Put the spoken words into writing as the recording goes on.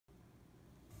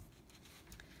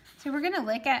So we're going to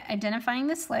look at identifying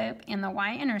the slope and the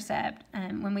y-intercept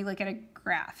when we look at a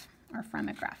graph or from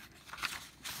a graph.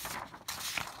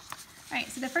 All right,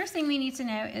 so the first thing we need to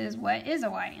know is what is a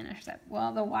y-intercept?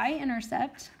 Well, the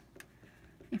y-intercept,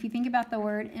 if you think about the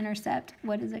word intercept,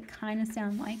 what does it kind of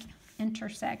sound like?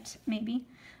 Intersect, maybe.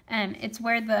 It's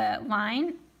where the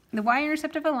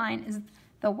y-intercept of a line is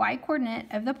the y-coordinate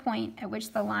of the point at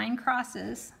which the line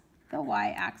crosses the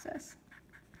y-axis.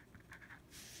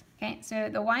 Okay, so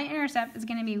the y-intercept is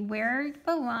going to be where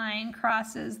the line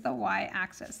crosses the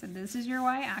y-axis. So this is your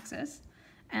y-axis,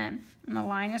 and the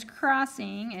line is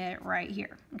crossing it right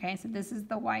here. Okay, so this is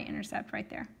the y-intercept right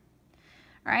there.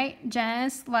 All right,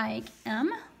 just like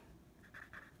M,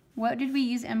 what did we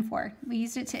use M for? We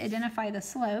used it to identify the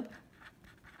slope,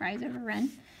 rise over run.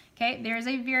 Okay, there's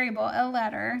a variable, a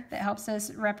letter, that helps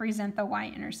us represent the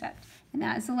y-intercept, and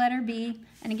that is the letter B.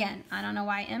 And again, I don't know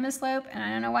why M is slope, and I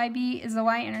don't know why B is the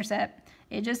y-intercept.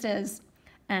 It just is.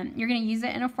 You're going to use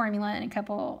it in a formula in a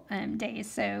couple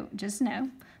days, so just know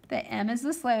that M is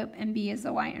the slope and B is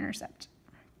the y-intercept.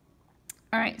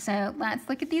 All right, so let's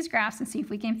look at these graphs and see if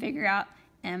we can figure out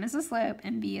M is the slope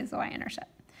and B is the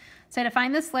y-intercept. So to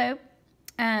find the slope,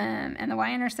 and the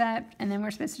y-intercept, and then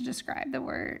we're supposed to describe the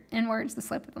word in words the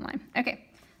slope of the line. Okay,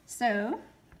 so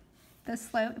the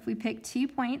slope, if we pick 2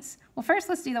 points, well, first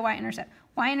let's do the y-intercept.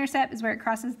 Y-intercept is where it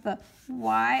crosses the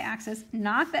y-axis,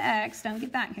 not the x. Don't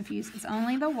get that confused. It's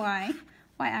only the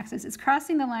y-axis. It's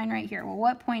crossing the line right here. Well,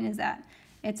 what point is that?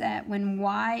 It's at when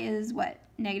y is what?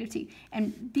 -2.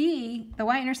 And B, the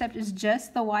y-intercept is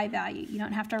just the y value. You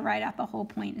don't have to write out the whole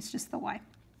point. It's just the y.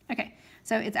 Okay,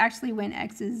 so it's actually when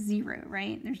x is 0,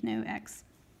 right? There's no x.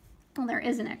 Well, there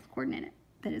is an x coordinate,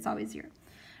 but it's always 0.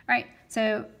 All right,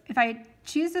 so if I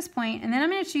choose this point, and then I'm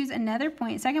going to choose another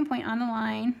point, second point on the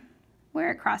line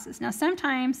where it crosses. Now,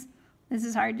 sometimes this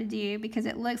is hard to do because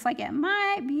it looks like it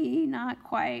might be not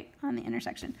quite on the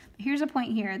intersection. But here's a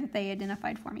point here that they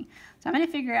identified for me. So I'm going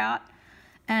to figure out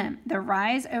the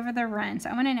rise over the run. So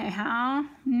I want to know how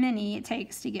many it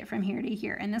takes to get from here to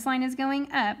here. And this line is going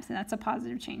up, so that's a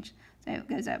positive change. So it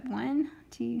goes up 1,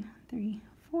 2, 3,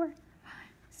 4, 5,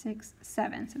 6,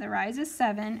 7. So the rise is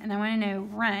 7, and I want to know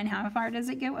run. How far does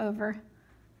it go over?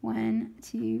 1,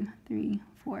 2, 3,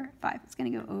 4, 5. It's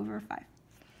going to go over 5.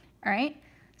 All right.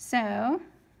 So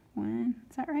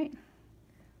is that right?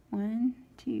 1,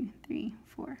 2, 3,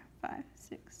 4, 5,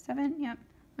 6, 7. Yep.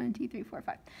 1, 2, 3, 4,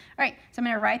 5. All right, so I'm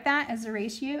going to write that as a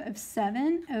ratio of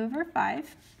 7 over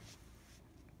 5.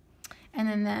 And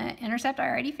then the intercept I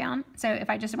already found. So if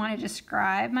I just want to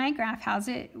describe my graph,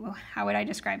 how would I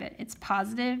describe it? It's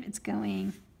positive, it's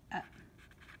going up.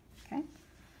 Okay.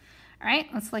 All right,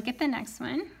 let's look at the next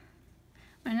one.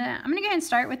 I'm gonna go ahead and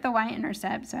start with the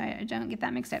y-intercept so I don't get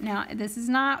that mixed up. Now, this is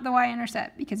not the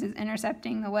y-intercept because it's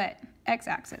intercepting the what?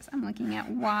 X-axis. I'm looking at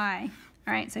y.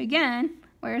 All right, so again,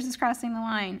 where is this crossing the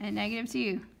line? At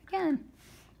 -2. Again.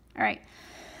 All right.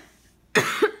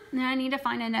 Now I need to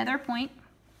find another point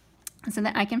so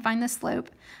that I can find the slope.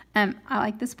 I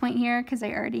like this point here because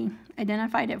they already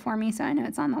identified it for me, so I know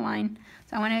it's on the line.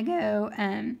 So I want to go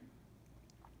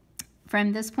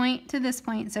from this point to this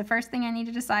point. So first thing I need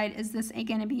to decide, is this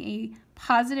going to be a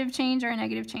positive change or a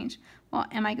negative change? Well,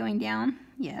 am I going down?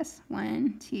 Yes.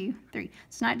 1, 2, 3.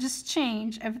 It's not just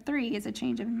change of 3, it's a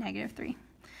change of -3.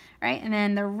 Right, and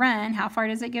then the run, how far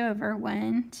does it go over?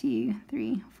 1, 2,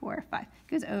 3, 4, 5. It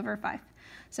goes over 5.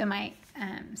 So my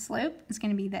slope is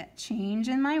going to be that change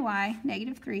in my y,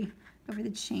 -3, over the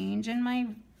change in my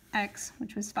x,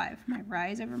 which was 5. My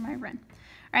rise over my run.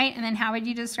 All right, and then how would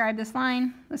you describe this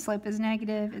line? The slope is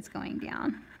negative. It's going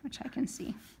down, which I can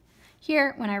see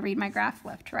here when I read my graph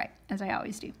left to right, as I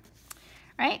always do.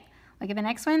 All right, look at the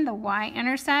next one. The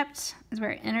y-intercept is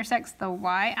where it intersects the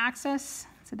y-axis.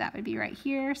 So that would be right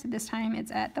here. So this time it's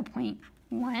at the point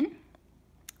 1,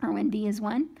 or when b is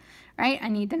 1, right? I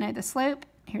need to know the slope.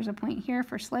 Here's a point here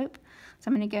for slope.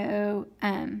 So I'm going to go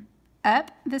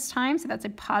up this time. So that's a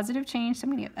positive change. So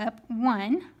I'm going to go up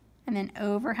 1, and then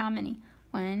over how many?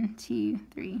 1, 2,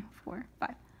 3, 4,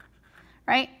 5.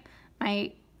 Right?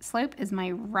 My slope is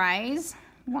my rise,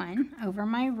 1, over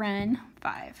my run,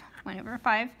 5. 1 over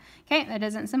 5. Okay, that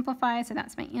doesn't simplify, so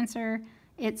that's my answer.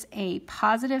 It's a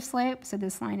positive slope, so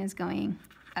this line is going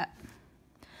up.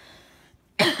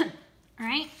 All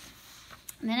right,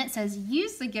 and then it says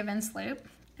use the given slope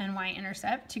and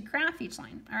y-intercept to graph each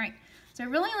line. All right, so it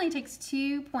really only takes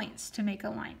 2 points to make a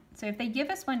line. So if they give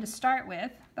us one to start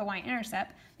with, the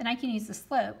y-intercept, then I can use the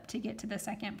slope to get to the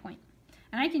second point.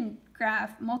 And I can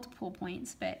graph multiple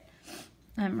points, but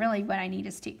Really what I need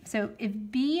is 2. So if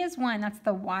B is 1, that's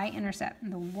the y-intercept.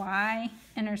 The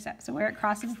y-intercept. So where it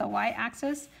crosses the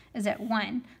y-axis is at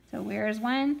 1. So where is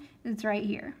 1? It's right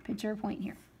here. Put your point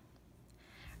here.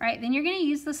 All right, then you're going to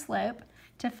use the slope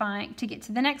to get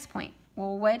to the next point.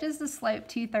 Well, what does the slope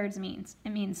 2/3 means?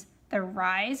 It means the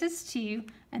rise is 2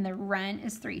 and the run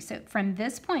is 3. So from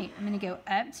this point, I'm going to go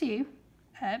up 2,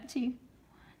 1,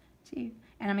 2,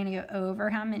 and I'm going to go over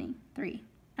how many? 3.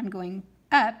 I'm going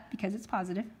up because it's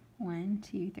positive. 1,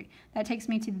 2, 3. That takes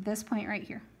me to this point right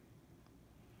here.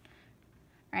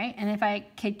 All right, and if I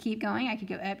could keep going, I could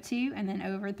go up 2 and then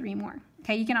over 3 more.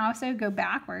 Okay, you can also go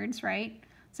backwards, right?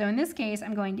 So in this case,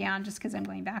 I'm going down just because I'm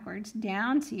going backwards.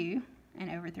 Down 2 and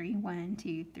over 3. 1,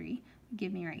 2, 3.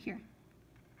 Give me right here.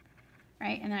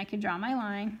 Right, and then I could draw my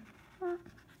line. All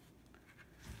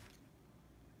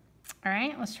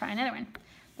right, let's try another one.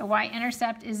 The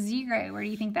y-intercept is 0. Where do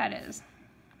you think that is?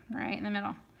 Right in the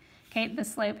middle. Okay, the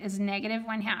slope is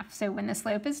 -1/2. So when the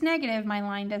slope is negative, my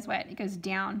line does what? It goes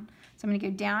down. So I'm going to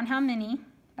go down how many?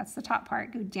 That's the top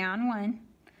part. Go down 1,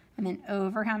 and then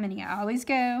over how many? I always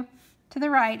go to the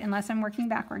right unless I'm working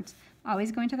backwards.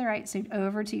 Always going to the right, so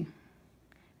over 2.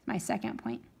 My second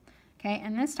point. Okay,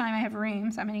 and this time I have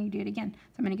room, so I'm going to do it again.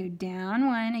 So I'm going to go down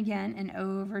 1 again and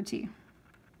over 2.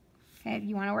 Okay, if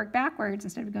you want to work backwards,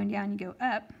 instead of going down, you go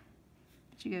up,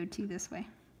 but you go 2 this way.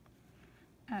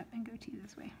 Up and go 2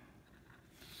 this way.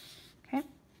 Okay.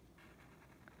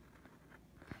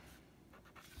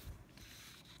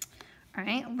 All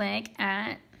right, look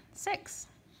at 6.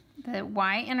 The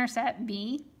y-intercept,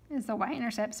 B, is the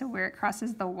y-intercept, so where it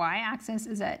crosses the y-axis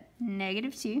is at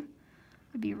 -2.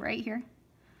 Would be right here.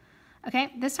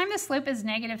 Okay, this time the slope is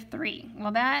 -3.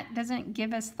 Well, that doesn't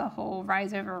give us the whole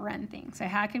rise over run thing. So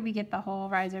how could we get the whole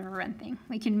rise over run thing?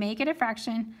 We can make it a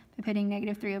fraction by putting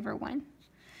 -3/1.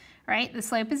 Right, the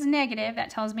slope is negative.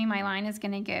 That tells me my line is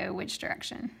going to go which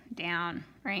direction? Down,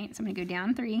 right? So I'm going to go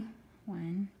down 3.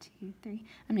 1, 2, 3.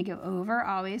 I'm going to go over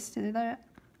always to the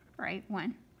right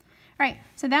 1. All right,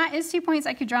 so that is 2 points.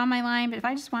 I could draw my line, but if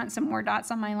I just want some more dots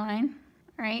on my line,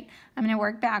 all right, I'm going to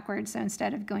work backwards. So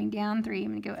instead of going down 3,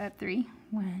 I'm going to go up 3.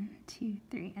 1, 2,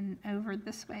 3, and over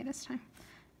this way this time.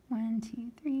 1,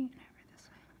 2, 3, and over this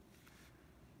way.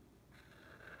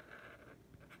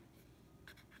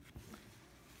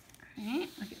 All right,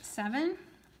 look at 7.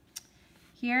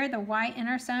 Here, the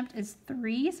y-intercept is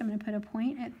 3, so I'm going to put a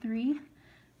point at 3.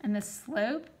 And the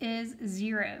slope is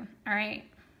 0. All right,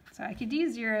 so I could do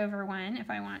 0/1 if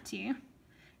I want to.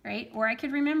 Right? Or I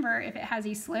could remember if it has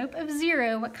a slope of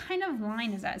 0, what kind of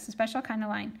line is that? It's a special kind of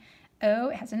line. O,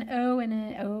 it has an O in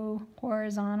it, O,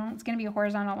 horizontal. It's going to be a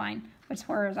horizontal line. What's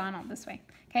horizontal? This way.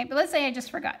 Okay, but let's say I just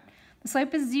forgot. The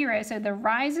slope is 0, so the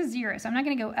rise is 0. So I'm not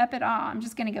going to go up at all. I'm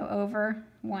just going to go over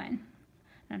 1.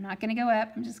 I'm not going to go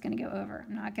up. I'm just going to go over.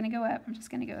 I'm not going to go up. I'm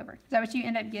just going to go over. Is that what you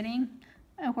end up getting?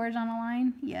 A horizontal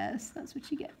line? Yes, that's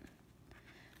what you get.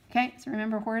 Okay, so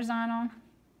remember horizontal.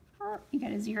 You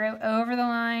got a 0 over the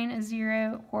line, a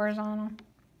 0 horizontal.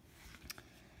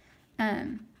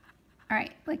 All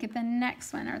right, look at the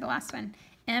next one, or the last one.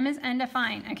 M is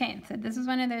undefined. Okay, so this is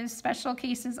one of those special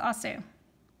cases also,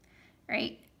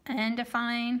 right?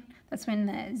 Undefined, that's when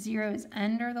the 0 is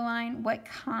under the line. What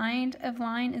kind of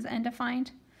line is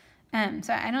undefined?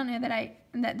 So I don't know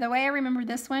that the way I remember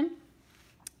this one,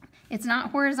 it's not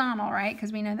horizontal, right?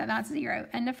 Because we know that that's 0.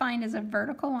 Undefined is a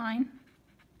vertical line.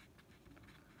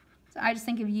 So I just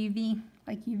think of UV,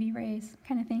 like UV rays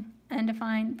kind of thing.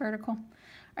 Undefined, vertical. All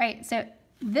right, so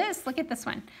this, look at this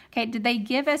one. Okay, did they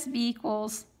give us B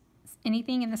equals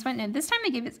anything in this one? No, this time they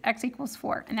gave us X equals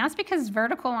 4. And that's because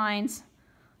vertical lines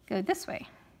go this way.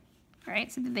 All right,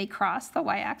 so did they cross the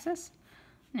y-axis?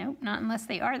 No, not unless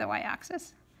they are the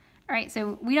y-axis. All right,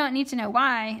 so we don't need to know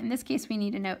y. In this case, we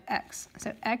need to know x.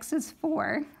 So x is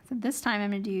 4. So this time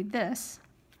I'm going to do this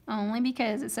only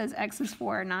because it says x is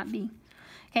 4, not b.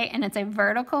 Okay, and it's a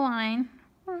vertical line,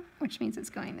 which means it's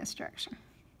going this direction.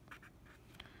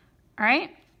 All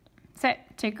right, so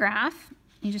to graph,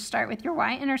 you just start with your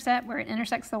y-intercept where it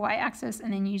intersects the y-axis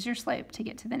and then use your slope to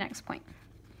get to the next point.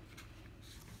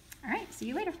 All right, see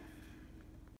you later.